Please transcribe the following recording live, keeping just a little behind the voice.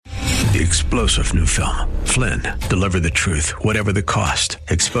The explosive new film, Flynn, deliver the truth, whatever the cost,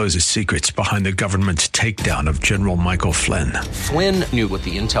 exposes secrets behind the government's takedown of General Michael Flynn. Flynn knew what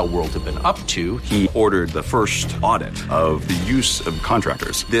the intel world had been up to. He ordered the first audit of the use of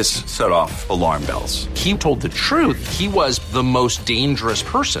contractors. This set off alarm bells. He told the truth. He was the most dangerous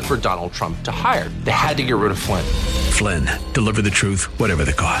person for Donald Trump to hire. They had to get rid of Flynn. Flynn, deliver the truth, whatever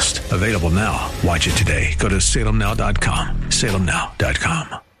the cost. Available now. Watch it today. Go to salemnow.com.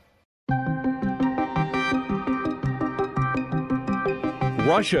 salemnow.com.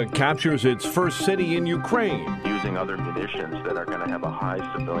 Russia captures its first city in Ukraine. Using other munitions that are going to have a high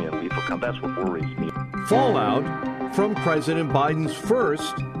civilian lethal count. That's what worries me. Fallout from President Biden's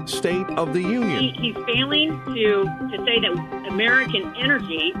first State of the Union. He's failing to say that American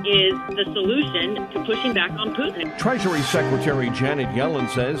energy is the solution to pushing back on Putin. Treasury Secretary Janet Yellen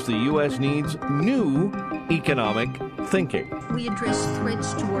says the U.S. needs new economic thinking. We address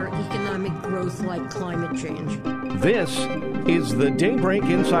threats to our economic growth like climate change. This is the Daybreak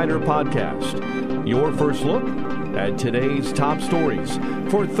Insider Podcast, your first look at today's top stories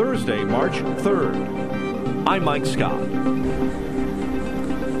for Thursday, March 3rd. I'm Mike Scott.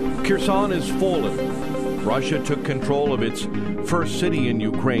 Kherson is fallen. Russia took control of its first city in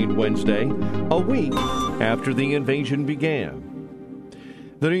Ukraine Wednesday, a week after the invasion began.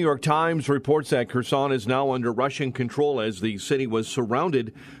 The New York Times reports that Kherson is now under Russian control as the city was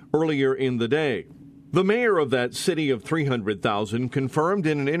surrounded earlier in the day. The mayor of that city of 300,000 confirmed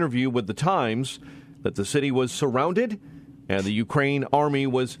in an interview with the Times that the city was surrounded and the Ukraine army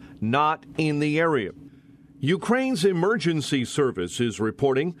was not in the area. Ukraine's emergency service is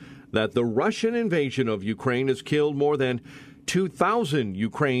reporting that the Russian invasion of Ukraine has killed more than 2,000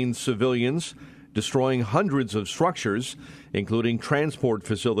 Ukraine civilians, destroying hundreds of structures, including transport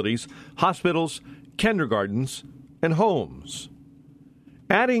facilities, hospitals, kindergartens, and homes.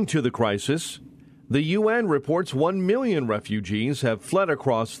 Adding to the crisis, the UN reports 1 million refugees have fled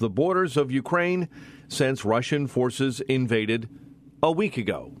across the borders of Ukraine since Russian forces invaded a week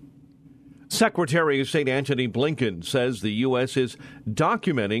ago. Secretary of State Antony Blinken says the U.S. is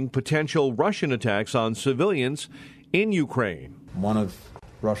documenting potential Russian attacks on civilians in Ukraine. One of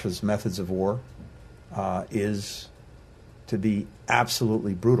Russia's methods of war is to be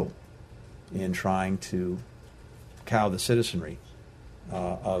absolutely brutal in trying to cow the citizenry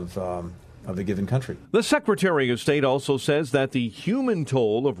of a given country. The Secretary of State also says that the human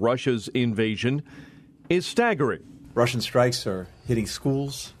toll of Russia's invasion is staggering. Russian strikes are hitting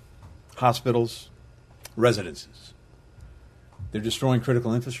schools, hospitals, residences. They're destroying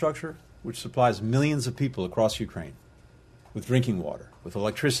critical infrastructure, which supplies millions of people across Ukraine with drinking water, with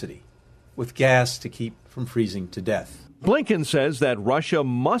electricity, with gas to keep from freezing to death. Blinken says that Russia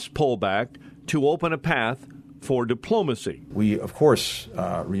must pull back to open a path for diplomacy. We, of course,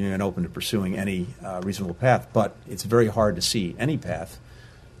 remain open to pursuing any reasonable path, but it's very hard to see any path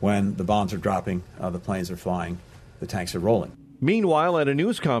when the bombs are dropping, the planes are flying, the tanks are rolling. Meanwhile, at a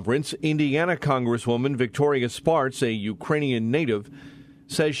news conference, Indiana Congresswoman Victoria Spartz, a Ukrainian native,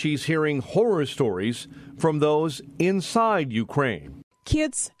 says she's hearing horror stories from those inside Ukraine.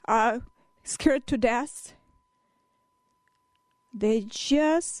 Kids are scared to death. They're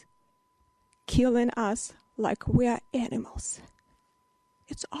just killing us like we are animals.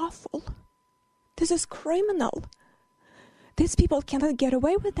 It's awful. This is criminal. These people cannot get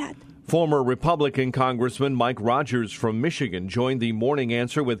away with that. Former Republican Congressman Mike Rogers from Michigan joined the Morning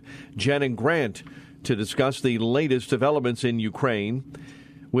Answer with Jen and Grant to discuss the latest developments in Ukraine.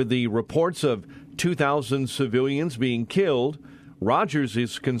 With the reports of 2,000 civilians being killed, Rogers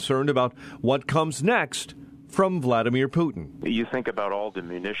is concerned about what comes next from Vladimir Putin. You think about all the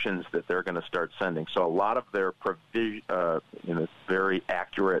munitions that they're going to start sending. So a lot of their very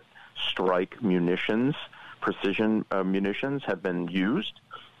accurate strike munitions, precision munitions, have been used.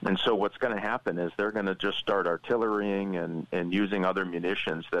 And so what's going to happen is they're going to just start artillerying and using other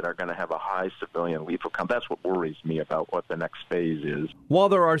munitions that are going to have a high civilian lethal count. That's what worries me about what the next phase is. While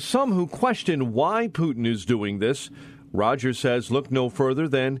there are some who question why Putin is doing this, Rogers says look no further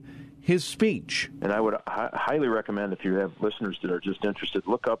than his speech. And I would highly recommend, if you have listeners that are just interested,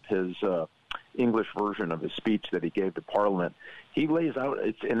 look up his English version of his speech that he gave to Parliament. He lays out,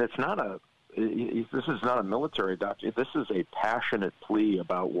 this is not a military doctrine. This is a passionate plea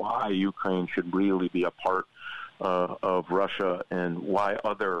about why Ukraine should really be a part of Russia and why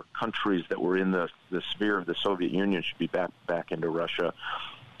other countries that were in the sphere of the Soviet Union should be back into Russia.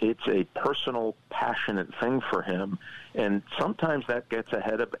 It's a personal, passionate thing for him, and sometimes that gets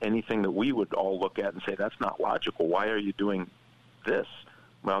ahead of anything that we would all look at and say, that's not logical. Why are you doing this?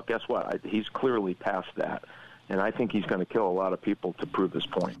 Well, guess what? He's clearly past that. And I think he's going to kill a lot of people to prove this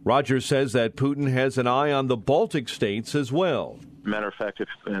point. Rogers says that Putin has an eye on the Baltic states as well. Matter of fact,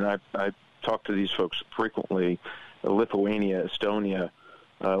 I talk to these folks frequently, Lithuania, Estonia,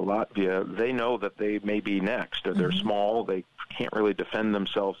 Latvia, they know that they may be next. They're small. They can't really defend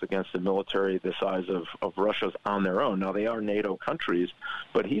themselves against a military the size of Russia's on their own. Now, they are NATO countries,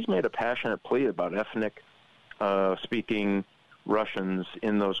 but he's made a passionate plea about ethnic speaking Russians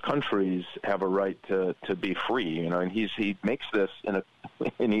in those countries have a right to be free, and he makes this and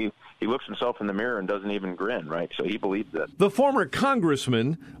he looks himself in the mirror and doesn't even grin, right? So he believes it. The former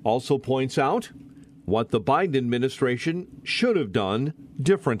congressman also points out what the Biden administration should have done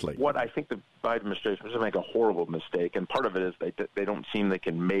differently. What I think the Biden administration is going to make a horrible mistake, and part of it is they don't seem they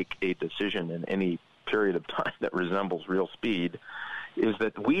can make a decision in any period of time that resembles real speed, is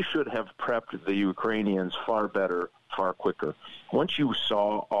that we should have prepped the Ukrainians far better, far quicker. Once you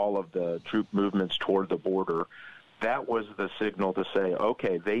saw all of the troop movements toward the border, that was the signal to say,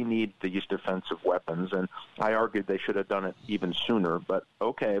 okay, they need these defensive weapons, and I argued they should have done it even sooner, but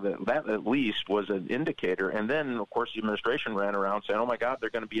okay, that at least was an indicator. And then, of course, the administration ran around saying, oh my God,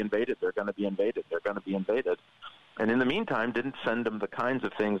 they're going to be invaded, they're going to be invaded, they're going to be invaded. And in the meantime, didn't send them the kinds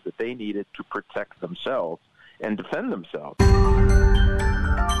of things that they needed to protect themselves and defend themselves.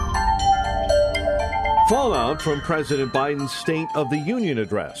 Fallout from President Biden's State of the Union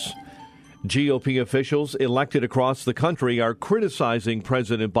address. GOP officials elected across the country are criticizing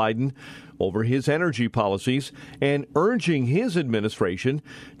President Biden over his energy policies and urging his administration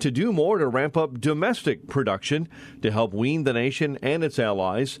to do more to ramp up domestic production to help wean the nation and its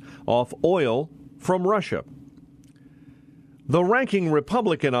allies off oil from Russia. The ranking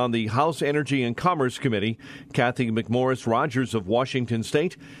Republican on the House Energy and Commerce Committee, Kathy McMorris Rogers of Washington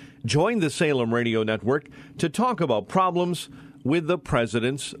State, joined the Salem Radio Network to talk about problems with the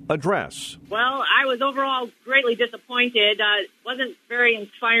president's address. Well, I was overall greatly disappointed. It wasn't very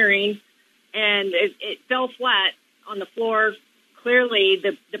inspiring, and it fell flat on the floor. Clearly,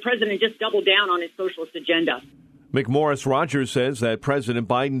 the president just doubled down on his socialist agenda. McMorris Rogers says that President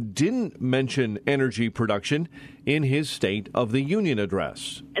Biden didn't mention energy production in his State of the Union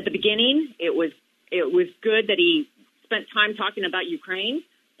address. At the beginning, it was good that he spent time talking about Ukraine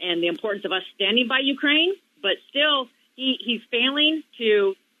and the importance of us standing by Ukraine, but still he's failing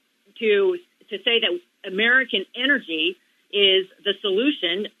to say that American energy is the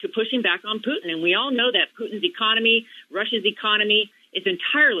solution to pushing back on Putin. And we all know that Putin's economy, Russia's economy, is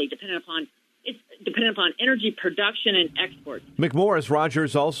entirely dependent upon energy production and exports. McMorris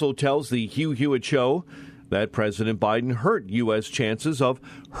Rogers also tells the Hugh Hewitt Show that President Biden hurt U.S. chances of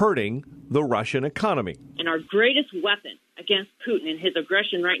hurting the Russian economy. And our greatest weapon against Putin and his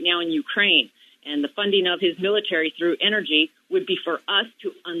aggression right now in Ukraine and the funding of his military through energy would be for us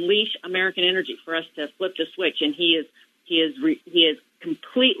to unleash American energy, for us to flip the switch. And he has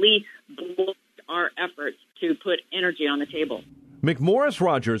completely blocked our efforts to put energy on the table. McMorris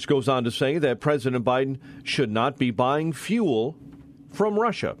Rogers goes on to say that President Biden should not be buying fuel from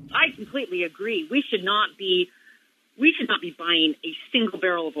Russia. I completely agree. We should not be buying a single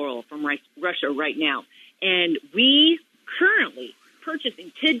barrel of oil from Russia right now. And we currently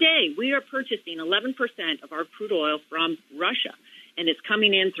we are purchasing 11% of our crude oil from Russia. And it's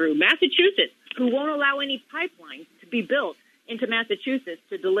coming in through Massachusetts, who won't allow any pipelines to be built into Massachusetts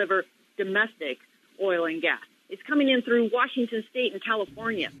to deliver domestic oil and gas. It's coming in through Washington State and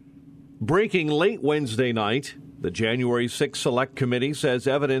California. Breaking late Wednesday night, the January 6th Select Committee says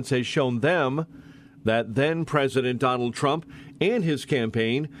evidence has shown them that then-President Donald Trump and his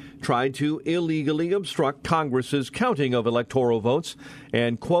campaign tried to illegally obstruct Congress's counting of electoral votes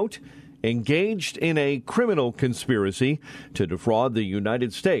and, quote, engaged in a criminal conspiracy to defraud the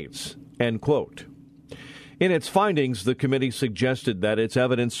United States, end quote. In its findings, the committee suggested that its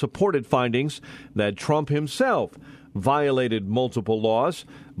evidence supported findings that Trump himself violated multiple laws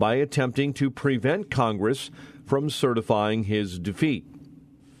by attempting to prevent Congress from certifying his defeat.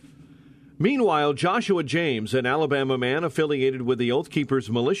 Meanwhile, Joshua James, an Alabama man affiliated with the Oath Keepers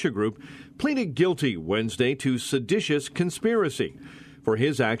militia group, pleaded guilty Wednesday to seditious conspiracy for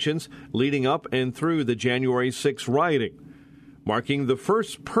his actions leading up and through the January 6 rioting, marking the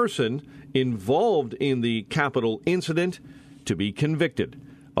first person involved in the Capitol incident to be convicted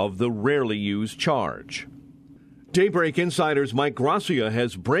of the rarely used charge. Daybreak Insider's Mike Gracia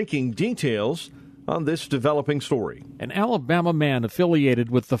has breaking details on this developing story. An Alabama man affiliated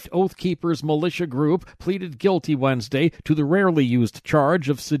with the Oath Keepers militia group pleaded guilty Wednesday to the rarely used charge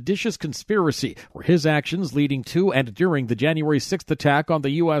of seditious conspiracy for his actions leading to and during the January 6th attack on the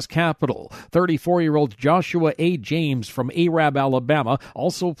U.S. Capitol. 34-year-old Joshua A. James from Arab, Alabama,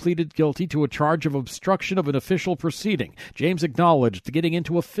 also pleaded guilty to a charge of obstruction of an official proceeding. James acknowledged getting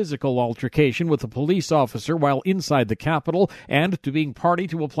into a physical altercation with a police officer while inside the Capitol and to being party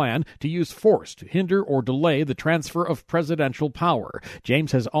to a plan to use force to hinder or delay the transfer of presidential power.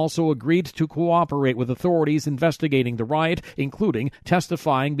 James has also agreed to cooperate with authorities investigating the riot, including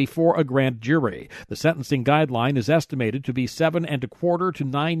testifying before a grand jury. The sentencing guideline is estimated to be 7.25 to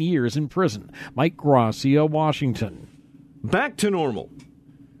 9 years in prison. Mike Gracia, Washington. Back to normal.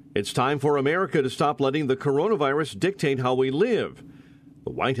 It's time for America to stop letting the coronavirus dictate how we live.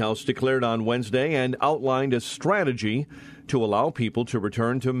 The White House declared on Wednesday and outlined a strategy to allow people to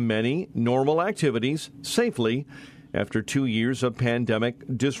return to many normal activities safely after 2 years of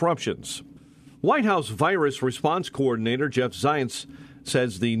pandemic disruptions. White House Virus Response Coordinator Jeff Zients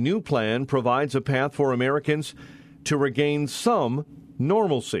says the new plan provides a path for Americans to regain some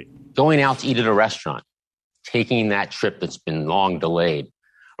normalcy. Going out to eat at a restaurant, taking that trip that's been long delayed,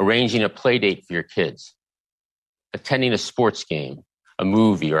 arranging a play date for your kids, attending a sports game, a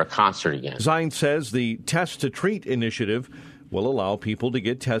movie, or a concert again. Zients says the Test to Treat initiative will allow people to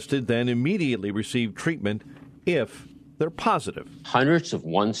get tested, then immediately receive treatment if they're positive. Hundreds of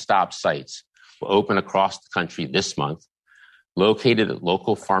one-stop sites will open across the country this month, located at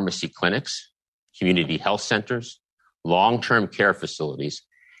local pharmacy clinics, community health centers, long-term care facilities,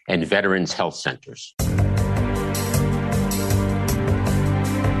 and veterans health centers.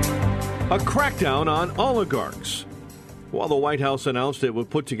 A crackdown on oligarchs. While the White House announced it would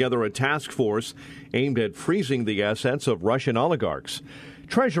put together a task force aimed at freezing the assets of Russian oligarchs,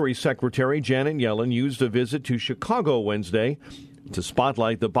 Treasury Secretary Janet Yellen used a visit to Chicago Wednesday to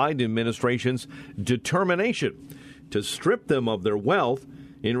spotlight the Biden administration's determination to strip them of their wealth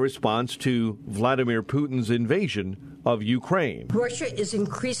in response to Vladimir Putin's invasion of Ukraine. Russia is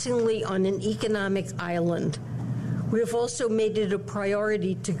increasingly on an economic island. We have also made it a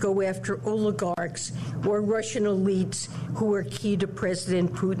priority to go after oligarchs or Russian elites who are key to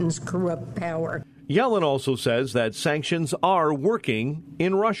President Putin's corrupt power. Yellen also says that sanctions are working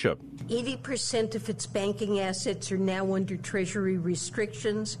in Russia. 80% of its banking assets are now under Treasury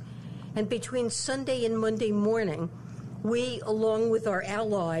restrictions, and between Sunday and Monday morning, we, along with our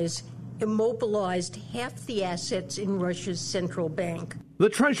allies, immobilized half the assets in Russia's central bank. The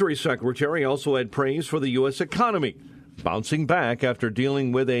Treasury Secretary also had praise for the U.S. economy, bouncing back after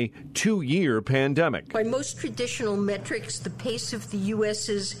dealing with a 2-year pandemic. By most traditional metrics, the pace of the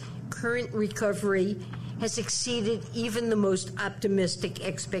U.S.'s current recovery has exceeded even the most optimistic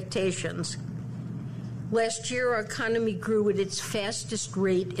expectations. Last year, our economy grew at its fastest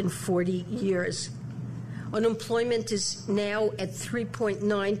rate in 40 years. Unemployment is now at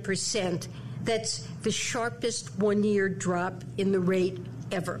 3.9%. That's the sharpest one-year drop in the rate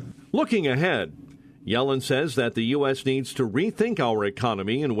ever. Looking ahead, Yellen says that the U.S. needs to rethink our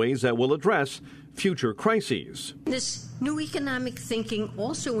economy in ways that will address future crises. This new economic thinking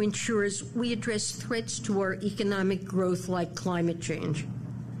also ensures we address threats to our economic growth like climate change.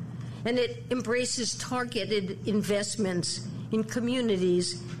 And it embraces targeted investments in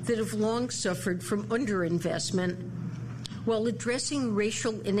communities that have long suffered from underinvestment, while addressing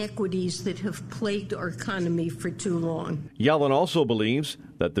racial inequities that have plagued our economy for too long. Yellen also believes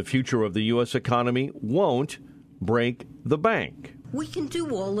that the future of the U.S. economy won't break the bank. We can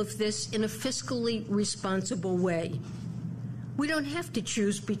do all of this in a fiscally responsible way. We don't have to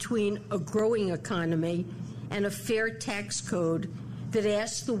choose between a growing economy and a fair tax code that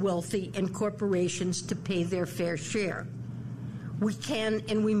asks the wealthy and corporations to pay their fair share. We can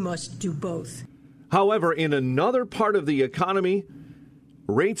and we must do both. However, in another part of the economy,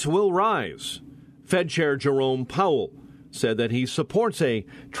 rates will rise. Fed Chair Jerome Powell said that he supports a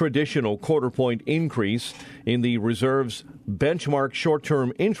traditional quarter-point increase in the reserve's benchmark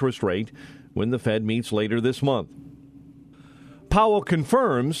short-term interest rate when the Fed meets later this month. Powell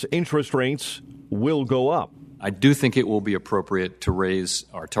confirms interest rates will go up. I do think it will be appropriate to raise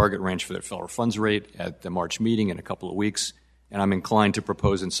our target range for the federal funds rate at the March meeting in a couple of weeks, and I'm inclined to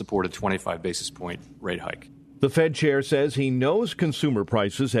propose and support a 25 basis point rate hike. The Fed chair says he knows consumer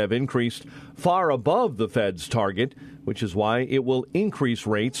prices have increased far above the Fed's target, which is why it will increase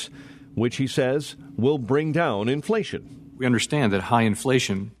rates, which he says will bring down inflation. We understand that high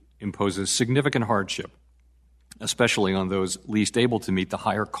inflation imposes significant hardship, especially on those least able to meet the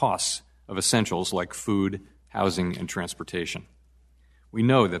higher costs of essentials like food, housing, and transportation. We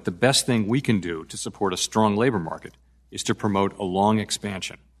know that the best thing we can do to support a strong labor market is to promote a long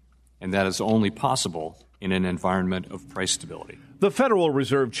expansion, and that is only possible in an environment of price stability. The Federal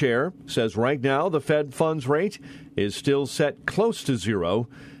Reserve Chair says right now the Fed funds rate is still set close to zero,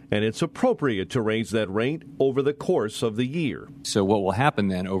 and it's appropriate to raise that rate over the course of the year. So what will happen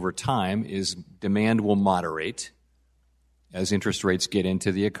then over time is demand will moderate as interest rates get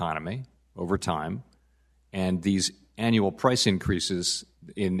into the economy over time, and these annual price increases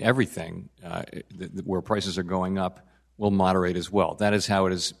in everything where prices are going up will moderate as well. That is how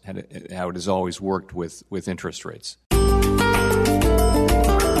it has always worked with interest rates.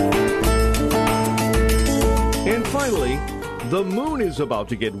 And finally, the moon is about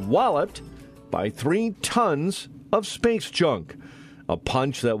to get walloped by 3 tons of space junk, a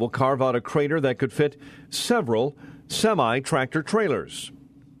punch that will carve out a crater that could fit several semi-tractor trailers.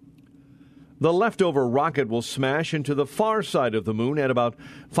 The leftover rocket will smash into the far side of the moon at about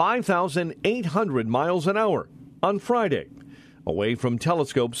 5,800 miles an hour on Friday, away from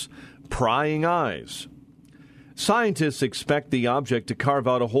telescopes' prying eyes. Scientists expect the object to carve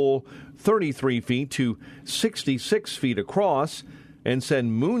out a hole 33 feet to 66 feet across and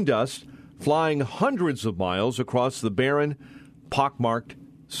send moon dust flying hundreds of miles across the barren, pockmarked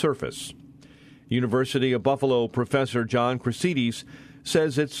surface. University of Buffalo professor John Chryssidis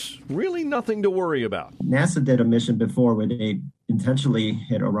says it's really nothing to worry about. NASA did a mission before where they intentionally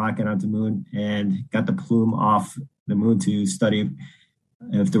hit a rocket onto the moon and got the plume off the moon to study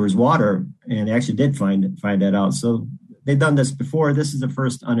if there was water, and they actually did find that out. So they've done this before. This is the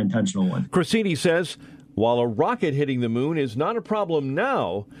first unintentional one. Chryssidis says while a rocket hitting the moon is not a problem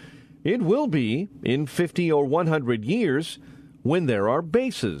now, it will be in 50 or 100 years when there are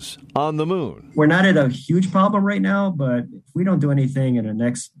bases on the moon. We're not at a huge problem right now, but if we don't do anything in the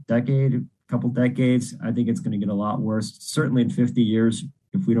next decade, couple decades, I think it's going to get a lot worse. Certainly in 50 years,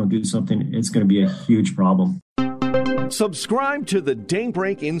 if we don't do something, it's going to be a huge problem. Subscribe to the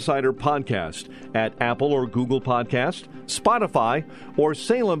Daybreak Insider podcast at Apple or Google Podcast, Spotify, or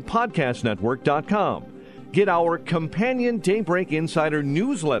SalemPodcastNetwork.com. Get our companion Daybreak Insider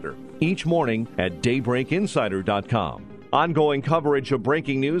newsletter each morning at DaybreakInsider.com. Ongoing coverage of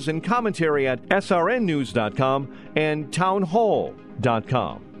breaking news and commentary at srnnews.com and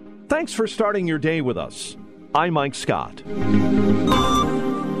townhall.com. Thanks for starting your day with us. I'm Mike Scott.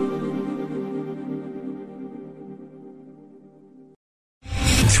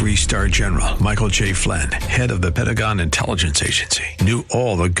 3-star General Michael J. Flynn, head of the Pentagon Intelligence Agency, knew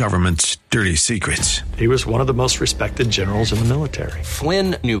all the government's dirty secrets. He was one of the most respected generals in the military.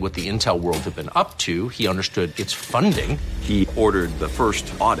 Flynn knew what the intel world had been up to. He understood its funding. He ordered the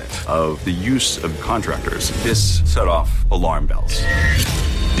first audit of the use of contractors. This set off alarm bells.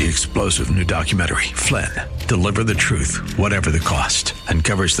 The explosive new documentary, Flynn, Deliver the Truth, Whatever the Cost,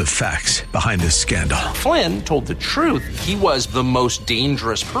 uncovers the facts behind this scandal. Flynn told the truth. He was the most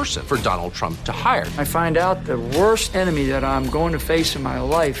dangerous person for Donald Trump to hire. I find out the worst enemy that I'm going to face in my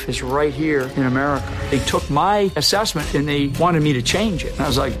life is right here in America. They took my assessment and they wanted me to change it. And I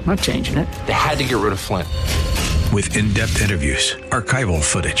was like, I'm not changing it. They had to get rid of Flynn. With in-depth interviews, archival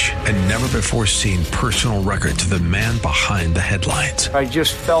footage, and never-before-seen personal records of the man behind the headlines. I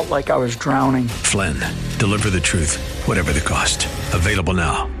just felt like I was drowning. Flynn, Deliver the Truth, Whatever the Cost. Available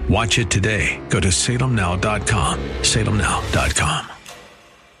now. Watch it today. Go to salemnow.com. salemnow.com.